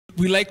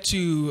we like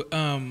to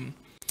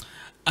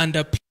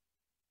underplay.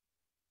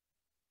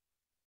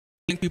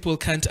 People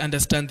can't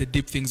understand the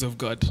deep things of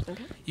God.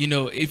 Okay. You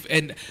know,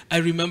 and I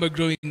remember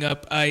growing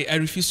up, I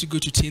refused to go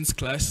to teens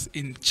class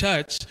in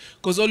church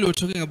because all we were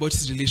talking about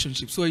is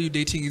relationships. Who are you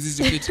dating? Is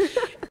this your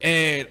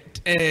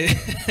fit?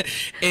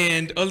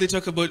 And all they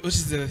talk about, what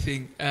is the other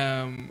thing?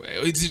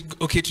 Is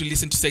it okay to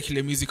listen to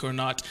secular music or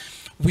not?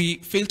 We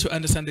fail to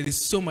understand that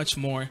there's so much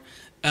more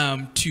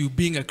to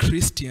being a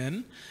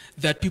Christian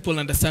that people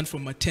understand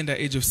from a tender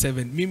age of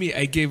 7. Mimi,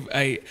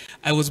 I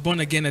was born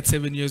again at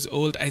 7 years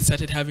old. I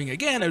started having,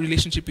 again, a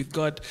relationship with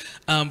God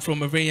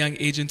from a very young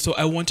age. And so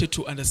I wanted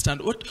to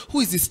understand, who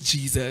is this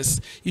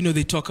Jesus? You know,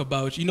 they talk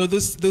about, you know,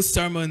 those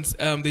sermons,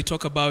 they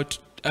talk about,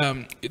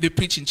 they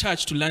preach in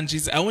church to learn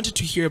Jesus. I wanted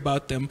to hear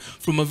about them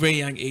from a very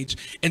young age.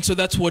 And so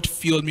that's what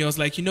fueled me. I was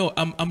like, you know,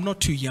 I'm not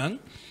too young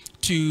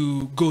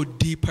to go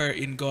deeper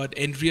in God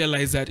and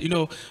realize that, you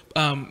know,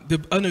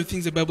 the other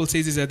things the Bible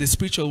says is that the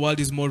spiritual world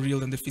is more real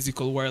than the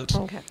physical world.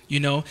 Okay. You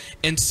know,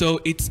 and so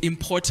it's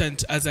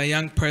important as a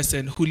young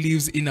person who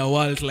lives in a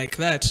world like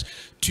that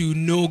to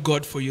know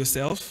God for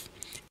yourself.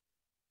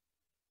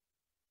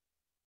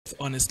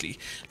 Honestly,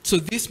 so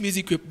this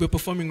music we're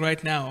performing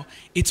right now,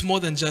 it's more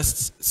than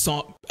just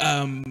song,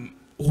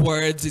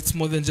 words. It's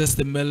more than just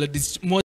the melodies. More